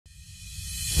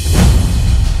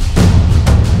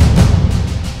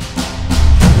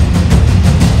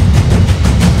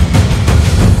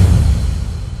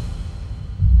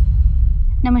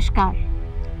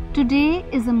Namaskar. Today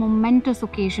is a momentous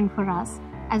occasion for us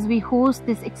as we host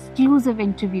this exclusive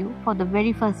interview for the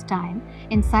very first time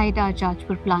inside our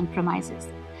Jajpur plant premises.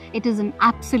 It is an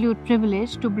absolute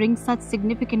privilege to bring such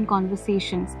significant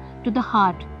conversations to the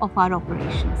heart of our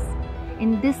operations.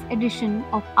 In this edition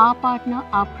of Our Partner,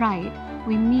 Our Pride,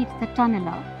 we meet the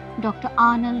tunneler, Dr.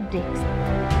 Arnold Dix.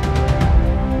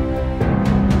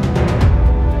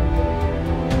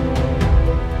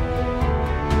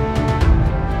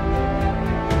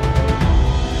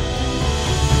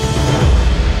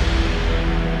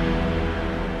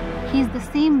 He is the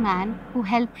same man who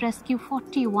helped rescue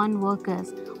 41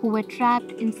 workers who were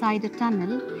trapped inside a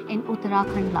tunnel in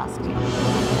Uttarakhand last year.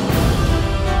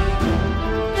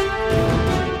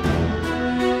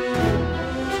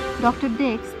 Dr.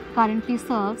 Dix currently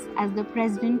serves as the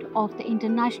president of the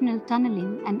International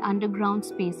Tunneling and Underground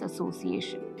Space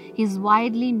Association. He is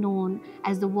widely known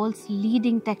as the world's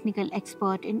leading technical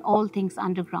expert in all things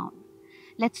underground.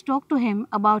 Let's talk to him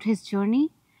about his journey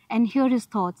and hear his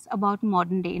thoughts about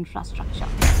modern-day infrastructure.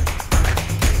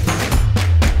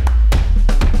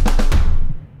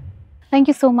 Thank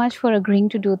you so much for agreeing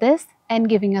to do this and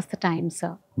giving us the time,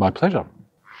 sir. My pleasure.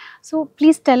 So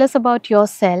please tell us about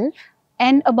yourself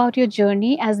and about your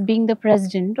journey as being the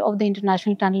president of the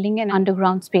International Tunneling and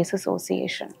Underground Space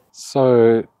Association.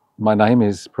 So my name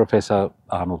is Professor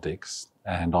Arnold Dix,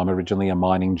 and I'm originally a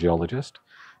mining geologist,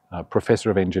 professor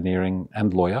of engineering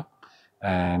and lawyer.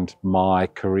 And my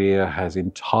career has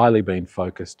entirely been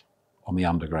focused on the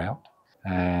underground.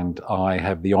 And I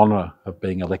have the honour of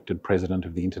being elected president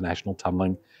of the International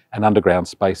Tunneling and Underground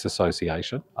Space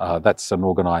Association. That's an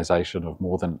organisation of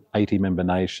more than 80 member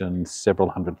nations, several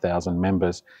 100,000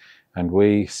 members, and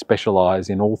we specialise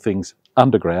in all things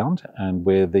underground, and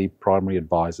we're the primary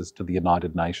advisors to the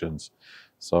United Nations.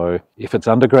 So if it's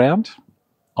underground,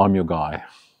 I'm your guy.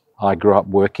 I grew up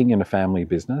working in a family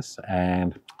business,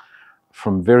 and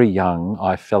from very young,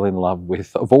 I fell in love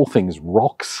with, of all things,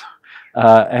 rocks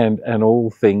and all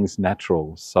things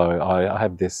natural. So I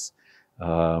have this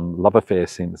love affair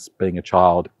since being a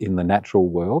child in the natural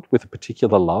world, with a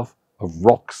particular love of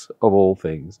rocks, of all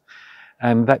things.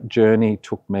 And that journey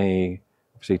took me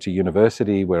obviously to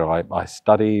university, where I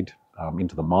studied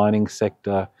into the mining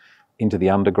sector, into the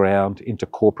underground, into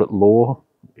corporate law,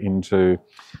 into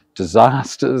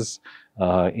disasters,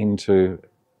 into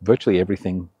virtually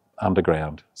everything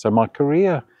underground. So my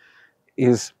career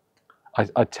is,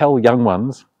 I tell young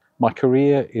ones, my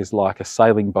career is like a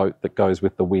sailing boat that goes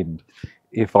with the wind.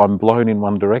 If I'm blown in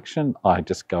one direction, I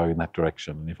just go in that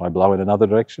direction. And if I blow in another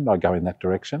direction, I go in that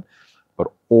direction. But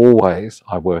always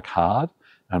I work hard,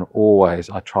 and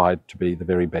always I try to be the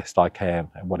very best I can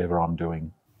at whatever I'm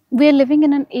doing. We're living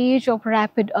in an age of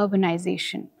rapid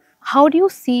urbanization. How do you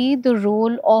see the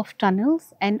role of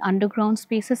tunnels and underground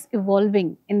spaces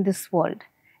evolving in this world?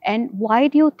 And why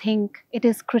do you think it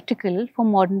is critical for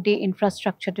modern-day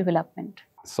infrastructure development?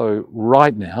 So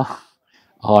right now,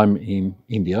 I'm in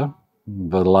India,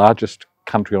 the largest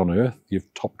country on earth.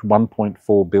 You've topped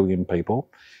 1.4 billion people.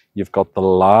 You've got the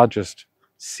largest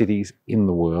cities in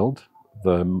the world,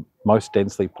 the most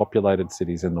densely populated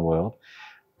cities in the world,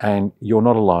 and you're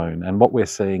not alone. And what we're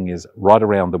seeing is right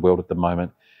around the world at the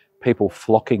moment, people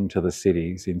flocking to the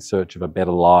cities in search of a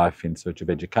better life, in search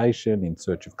of education, in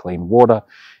search of clean water,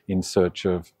 in search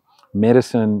of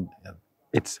medicine.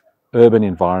 It's urban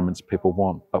environments people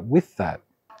want. But with that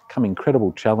come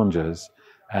incredible challenges,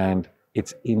 and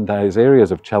it's in those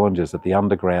areas of challenges that the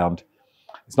underground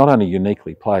is not only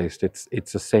uniquely placed, it's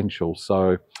essential.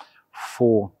 So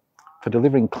for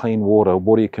delivering clean water,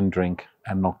 water you can drink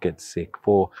and not get sick,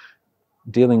 for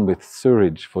dealing with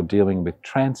sewage, for dealing with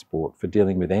transport, for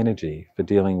dealing with energy, for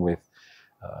dealing with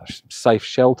safe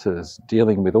shelters,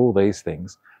 dealing with all these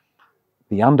things,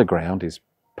 the underground is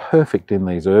perfect in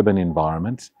these urban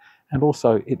environments, and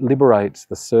also it liberates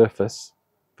the surface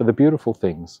for the beautiful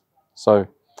things. So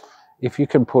if you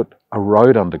can put a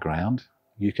road underground,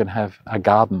 you can have a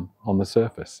garden on the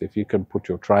surface. If you can put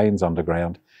your trains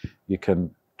underground, you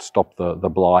can stop the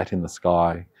blight in the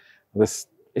sky.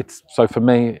 So for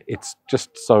me, it's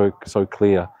just so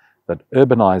clear that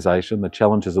urbanisation, the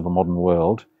challenges of the modern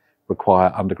world,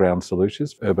 require underground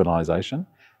solutions for urbanisation,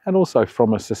 and also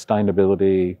from a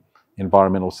sustainability,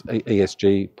 environmental,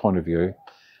 ESG point of view,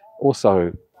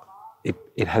 also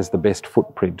it has the best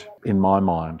footprint in my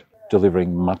mind,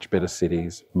 delivering much better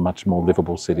cities, much more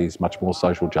livable cities, much more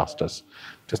social justice.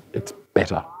 Just, it's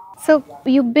better. So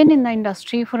you've been in the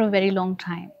industry for a very long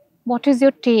time. What is your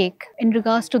take in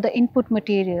regards to the input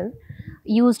material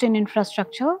used in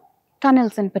infrastructure,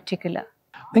 tunnels in particular?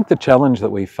 I think the challenge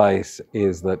that we face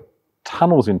is that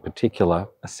tunnels in particular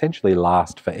essentially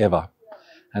last forever.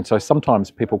 And so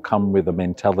sometimes people come with a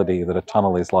mentality that a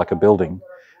tunnel is like a building,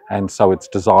 and so its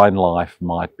design life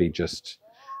might be just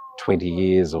 20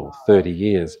 years or 30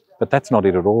 years. But that's not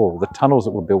it at all. The tunnels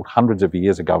that were built hundreds of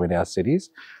years ago in our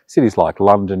cities like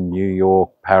London, New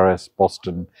York, Paris,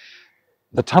 Boston,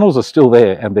 the tunnels are still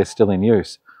there and they're still in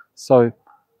use. So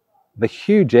the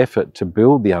huge effort to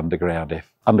build the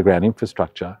underground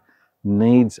infrastructure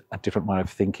needs a different way of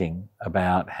thinking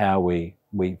about how we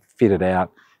fit it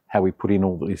out, how we put in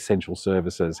all the essential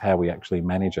services, how we actually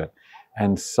manage it.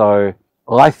 And so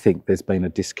I think there's been a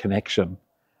disconnection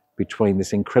between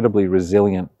this incredibly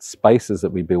resilient spaces that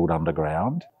we build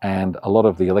underground and a lot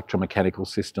of the electromechanical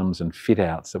systems and fit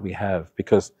outs that we have,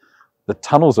 because the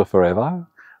tunnels are forever,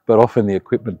 but often the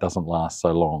equipment doesn't last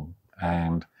so long.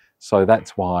 And so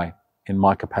that's why, in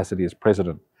my capacity as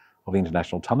president of the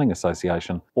International Tunnelling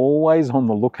Association, always on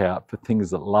the lookout for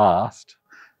things that last,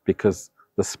 because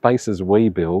the spaces we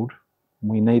build,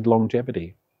 we need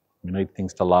longevity. We need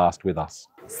things to last with us.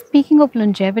 Speaking of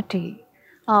longevity,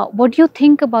 what do you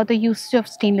think about the use of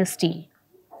stainless steel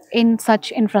in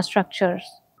such infrastructures?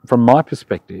 From my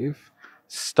perspective,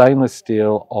 stainless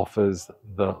steel offers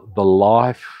the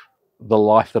life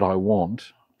that I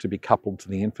want to be coupled to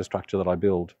the infrastructure that I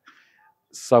build.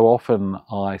 So often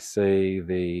I see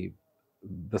the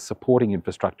supporting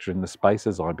infrastructure in the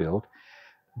spaces I build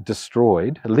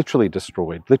destroyed,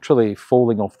 literally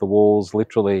falling off the walls,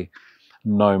 literally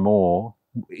no more,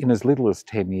 in as little as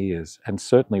 10 years, and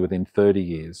certainly within 30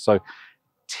 years. So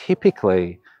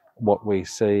typically what we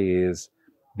see is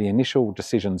the initial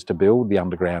decisions to build the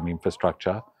underground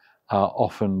infrastructure are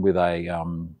often with I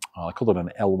call it an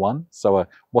L1, so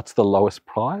what's the lowest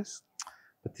price?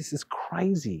 But this is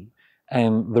crazy.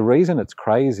 And the reason it's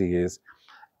crazy is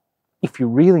if you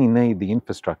really need the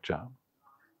infrastructure,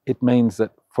 it means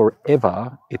that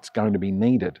forever it's going to be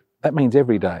needed. That means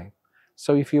every day.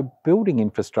 So if you're building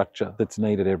infrastructure that's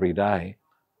needed every day,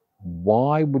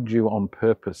 why would you on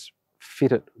purpose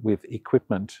fit it with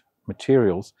equipment,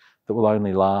 materials that will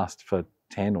only last for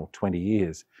 10 or 20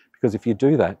 years? Because if you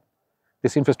do that,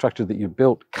 this infrastructure that you've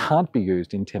built can't be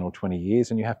used in 10 or 20 years,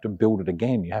 and you have to build it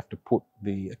again. You have to put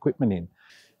the equipment in.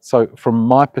 So from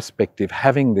my perspective,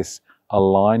 having this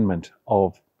alignment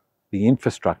of the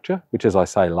infrastructure, which as I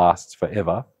say lasts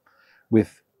forever,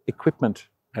 with equipment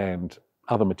and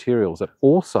other materials that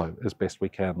also, as best we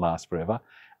can, last forever,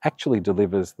 actually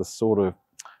delivers the sort of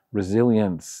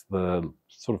resilience, the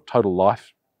sort of total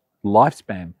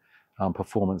lifespan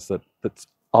performance that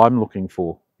I'm looking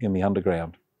for in the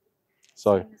underground.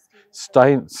 So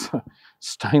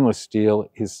stainless steel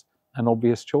is an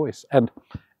obvious choice, and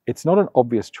it's not an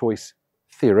obvious choice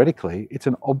theoretically, it's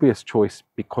an obvious choice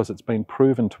because it's been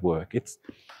proven to work.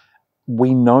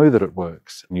 We know that it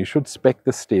works, and you should spec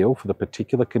the steel for the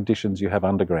particular conditions you have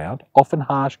underground, often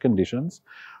harsh conditions,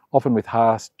 often with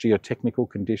harsh geotechnical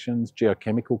conditions,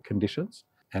 geochemical conditions,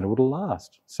 and it will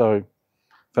last. So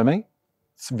for me,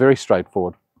 it's very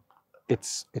straightforward.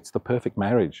 It's the perfect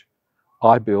marriage.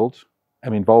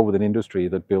 I'm involved with an industry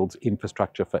that builds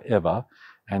infrastructure forever,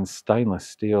 and stainless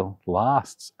steel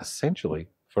lasts essentially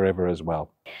forever as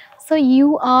well. So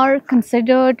you are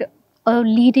considered a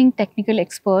leading technical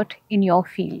expert in your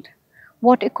field.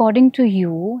 What, according to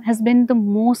you, has been the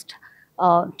most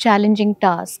challenging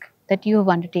task that you have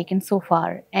undertaken so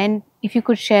far? And if you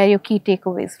could share your key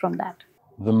takeaways from that.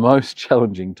 The most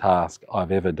challenging task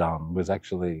I've ever done was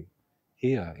actually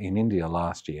here in India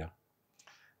last year.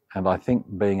 And I think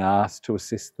being asked to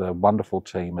assist the wonderful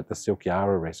team at the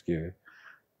Silkyara rescue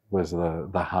was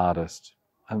the hardest.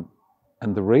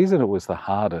 And the reason it was the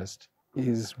hardest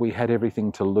is we had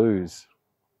everything to lose.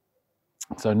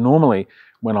 So normally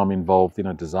when I'm involved in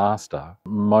a disaster,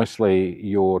 mostly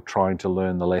you're trying to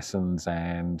learn the lessons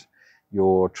and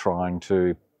you're trying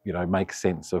to, make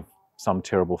sense of some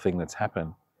terrible thing that's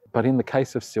happened. But in the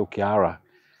case of Silkyara,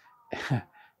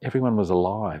 everyone was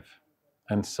alive.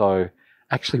 And so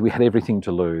actually we had everything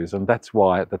to lose. And that's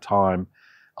why at the time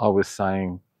I was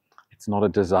saying, it's not a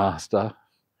disaster,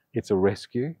 it's a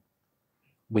rescue.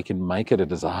 We can make it a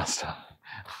disaster,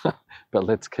 but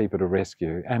let's keep it a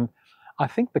rescue. And I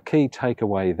think the key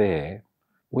takeaway there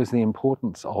was the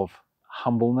importance of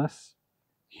humbleness,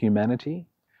 humanity,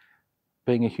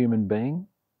 being a human being,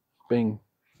 being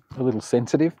a little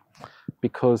sensitive,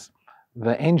 because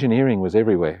the engineering was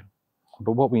everywhere.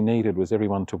 But what we needed was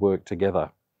everyone to work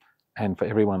together and for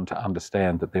everyone to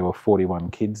understand that there were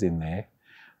 41 kids in there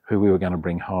who we were going to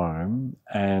bring home,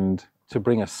 and to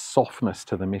bring a softness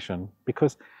to the mission.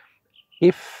 Because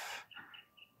if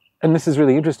And this is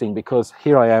really interesting because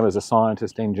here I am as a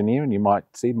scientist engineer, and you might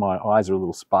see my eyes are a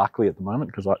little sparkly at the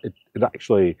moment because it's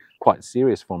actually quite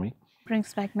serious for me.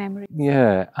 Brings back memory.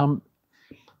 Yeah,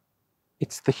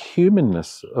 it's the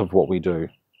humanness of what we do.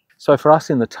 So for us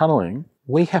in the tunnelling,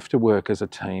 we have to work as a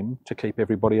team to keep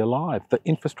everybody alive. The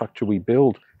infrastructure we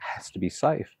build has to be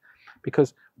safe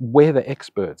because we're the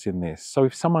experts in this. So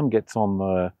if someone gets on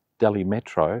the Delhi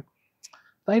Metro,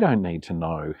 they don't need to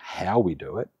know how we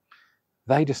do it.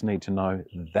 They just need to know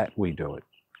that we do it.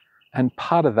 And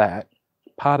part of that,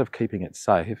 part of keeping it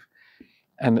safe,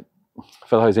 and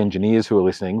for those engineers who are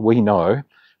listening, we know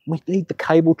we need the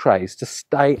cable trays to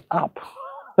stay up.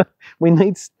 we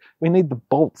need the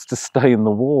bolts to stay in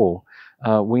the wall.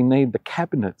 We need the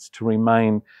cabinets to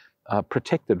remain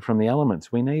protected from the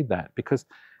elements. We need that because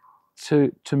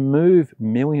to move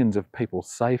millions of people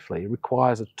safely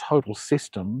requires a total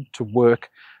system to work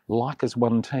like as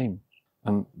one team.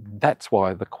 And that's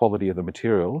why the quality of the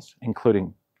materials,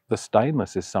 including the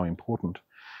stainless, is so important,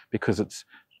 because it's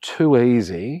too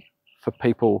easy for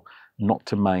people not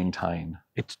to maintain.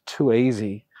 It's too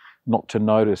easy not to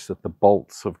notice that the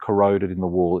bolts have corroded in the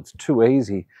wall. It's too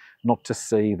easy not to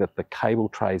see that the cable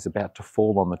tray is about to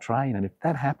fall on the train. And if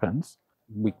that happens,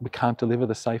 we can't deliver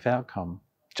the safe outcome,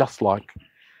 just like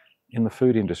in the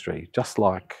food industry, just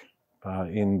like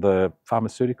in the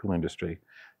pharmaceutical industry,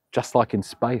 just like in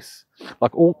space,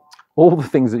 like all the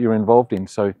things that you're involved in.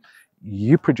 So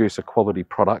you produce a quality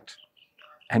product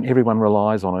and everyone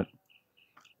relies on it.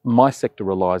 My sector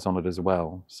relies on it as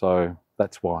well. So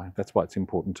that's why it's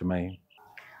important to me.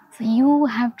 So you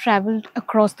have traveled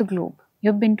across the globe.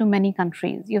 You've been to many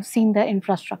countries. You've seen the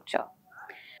infrastructure.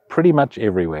 Pretty much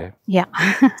everywhere. Yeah.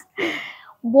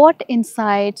 What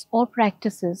insights or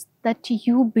practices that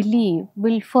you believe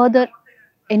will further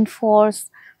enforce,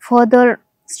 further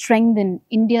strengthen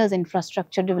India's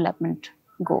infrastructure development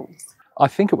goals? I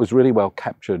think it was really well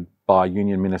captured by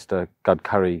Union Minister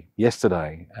Gadkari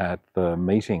yesterday at the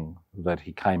meeting that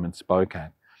he came and spoke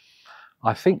at.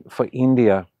 I think for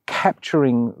India,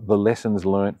 capturing the lessons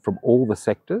learnt from all the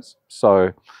sectors.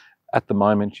 So at the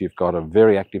moment, you've got a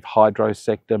very active hydro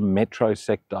sector, metro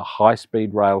sector,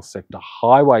 high-speed rail sector,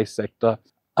 highway sector,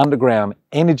 underground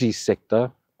energy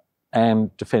sector,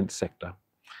 and defence sector.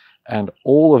 And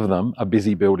all of them are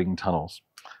busy building tunnels.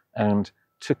 And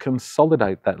to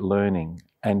consolidate that learning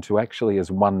and to actually as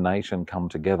one nation come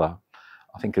together,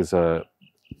 I think is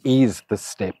the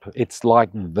step. It's like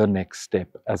the next step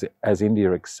as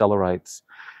India accelerates.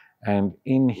 And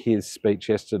in his speech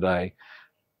yesterday,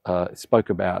 spoke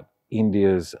about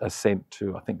India's ascent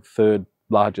to, I think, third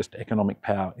largest economic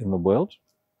power in the world.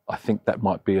 I think that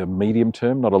might be a medium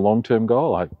term, not a long-term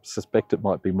goal. I suspect it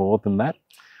might be more than that.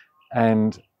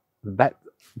 And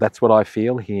that's what I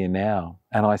feel here now,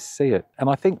 and I see it. And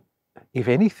I think, if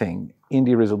anything,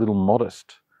 India is a little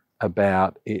modest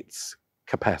about its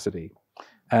capacity.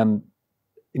 And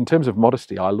in terms of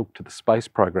modesty, I look to the space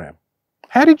program.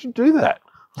 How did you do that?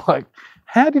 Like,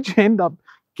 how did you end up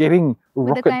getting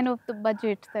rocket? With the kind of the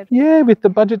budget that... Yeah, with the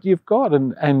budget you've got.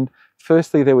 And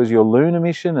firstly, there was your lunar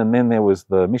mission, and then there was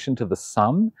the mission to the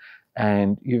sun,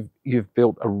 and you've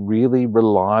built a really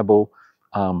reliable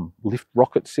lift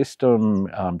rocket system.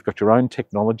 You've got your own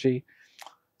technology.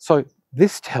 So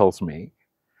this tells me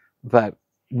that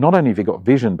not only have you got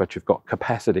vision, but you've got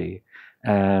capacity.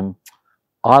 And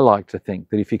I like to think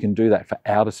that if you can do that for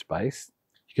outer space,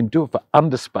 you can do it for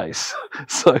underspace.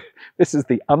 So this is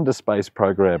the underspace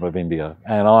program of India,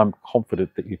 and I'm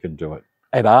confident that you can do it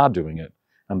and are doing it.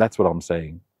 And that's what I'm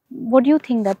saying. What do you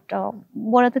think that,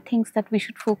 what are the things that we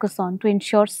should focus on to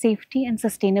ensure safety and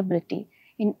sustainability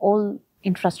in all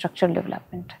infrastructure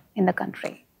development in the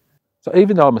country? So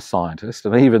even though I'm a scientist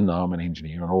and even though I'm an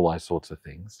engineer and all those sorts of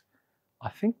things, I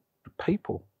think the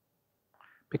people,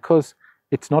 because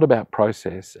it's not about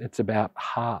process, it's about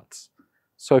hearts.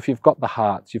 So if you've got the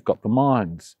hearts, you've got the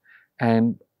minds.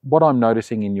 And what I'm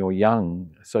noticing in your young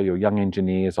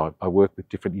engineers, I work with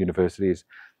different universities,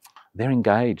 they're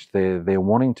engaged, they're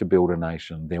wanting to build a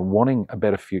nation, they're wanting a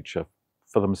better future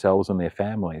for themselves and their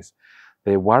families.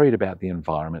 They're worried about the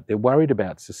environment, they're worried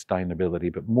about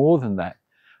sustainability, but more than that,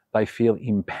 they feel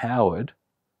empowered.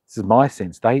 This is my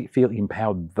sense, they feel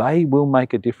empowered. They will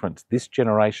make a difference. This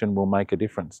generation will make a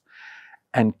difference.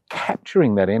 And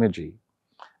capturing that energy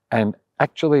and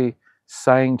actually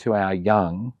saying to our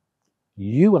young,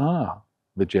 you are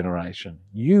the generation.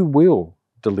 You will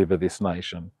deliver this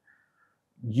nation.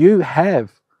 You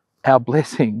have our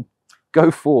blessing.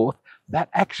 Go forth. That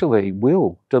actually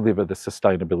will deliver the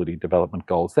sustainability development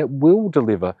goals. That will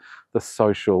deliver the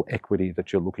social equity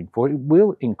that you're looking for. It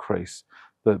will increase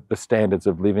the standards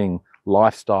of living,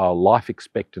 lifestyle, life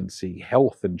expectancy,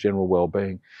 health and general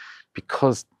well-being,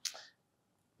 because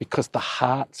the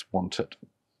hearts want it,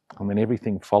 and then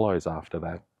everything follows after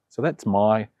that. So that's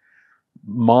my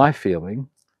feeling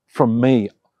from me,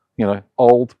 you know,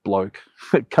 old bloke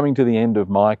coming to the end of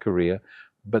my career,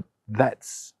 but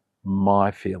that's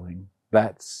my feeling.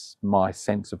 That's my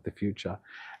sense of the future.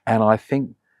 And I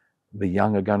think the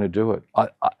young are going to do it.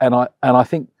 And I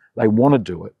think they want to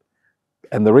do it.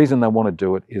 And the reason they want to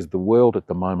do it is the world at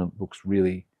the moment looks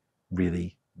really,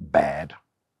 really bad.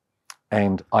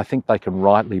 And I think they can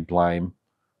rightly blame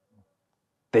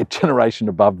their generation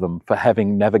above them for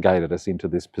having navigated us into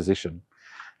this position.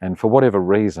 And for whatever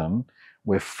reason,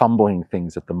 we're fumbling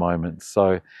things at the moment.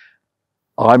 So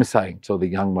I'm saying to the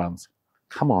young ones,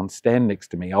 come on, stand next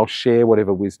to me. I'll share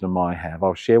whatever wisdom I have.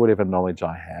 I'll share whatever knowledge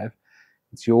I have.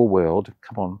 It's your world.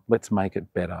 Come on, let's make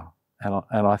it better.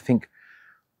 And I think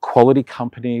quality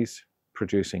companies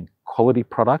producing quality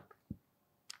product,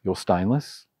 your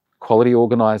Stainless, quality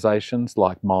organisations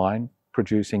like mine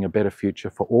producing a better future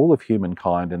for all of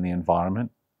humankind and the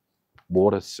environment,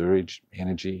 water, sewage,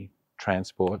 energy,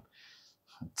 transport.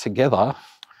 Together,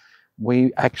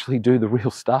 we actually do the real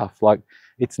stuff. Like,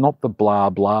 it's not the blah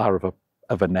blah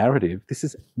of a narrative.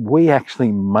 We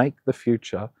actually make the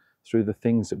future through the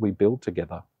things that we build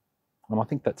together. And I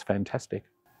think that's fantastic.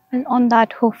 And on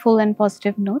that hopeful and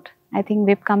positive note, I think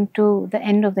we've come to the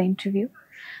end of the interview.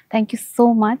 Thank you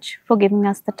so much for giving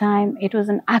us the time. It was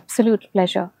an absolute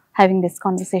pleasure having this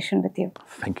conversation with you.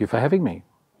 Thank you for having me.